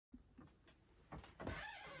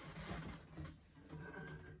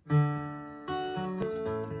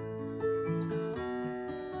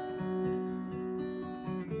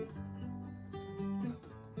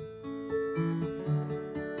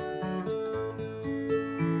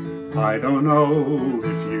I don't know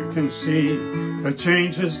if you can see the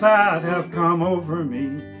changes that have come over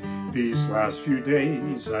me. These last few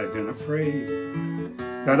days I've been afraid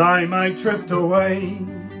that I might drift away.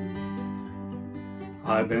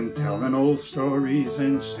 I've been telling old stories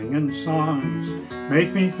and singing songs,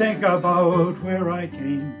 make me think about where I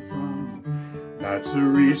came from. That's the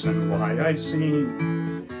reason why I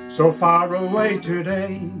seem so far away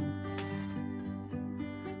today.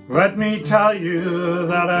 Let me tell you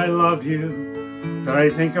that I love you, that I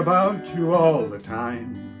think about you all the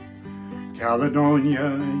time.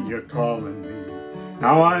 Caledonia, you're calling me,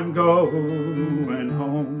 now I'm going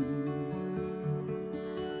home.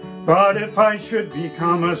 But if I should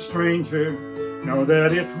become a stranger, know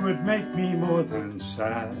that it would make me more than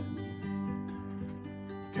sad.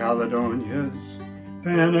 Caledonia's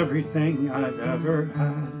been everything I've ever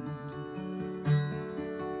had.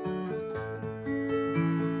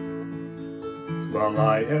 Well,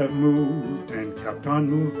 I have moved and kept on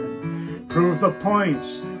moving, proved the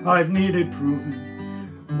points I've needed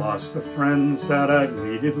proving, lost the friends that I've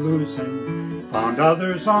needed losing, found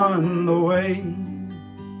others on the way.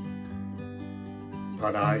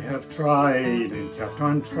 But I have tried and kept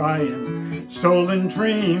on trying, stolen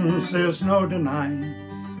dreams there's no denying,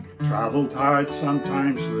 traveled hard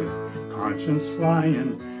sometimes with conscience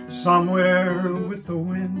flying, somewhere with the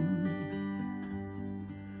wind.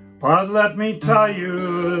 But let me tell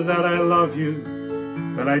you that I love you,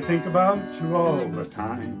 that I think about you all the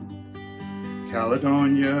time.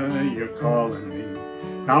 Caledonia, you're calling me,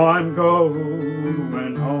 now I'm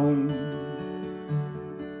going home.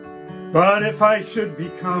 But if I should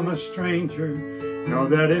become a stranger, know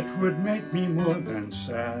that it would make me more than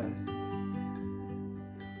sad.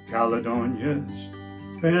 Caledonia's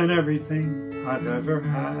been everything I've ever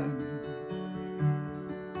had.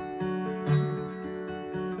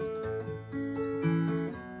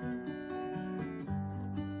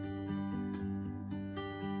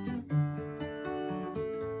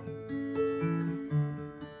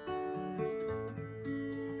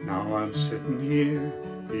 Now I'm sitting here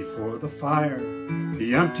before the fire,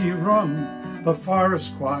 the empty room, the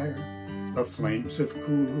forest choir. The flames have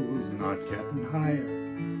cooled, not getting higher.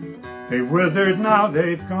 They withered, now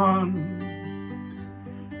they've gone.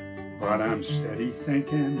 But I'm steady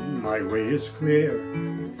thinking, my way is clear.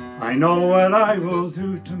 I know what I will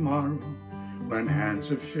do tomorrow. When hands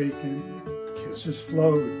have shaken, kisses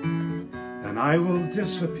flowed, then I will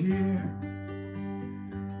disappear.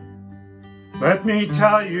 Let me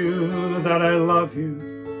tell you that I love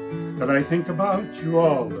you, that I think about you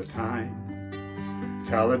all the time.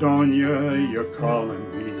 Caledonia, you're calling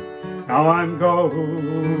me, now I'm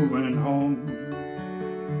going home.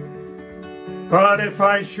 But if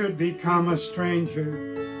I should become a stranger,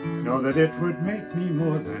 know that it would make me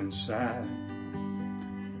more than sad.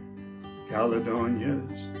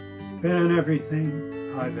 Caledonia's been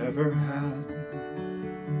everything I've ever had.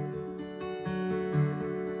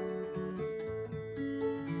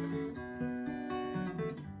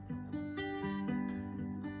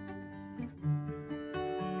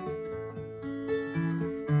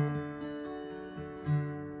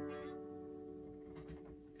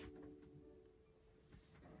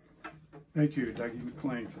 Thank you, Dougie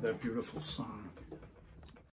MacLean, for that beautiful song.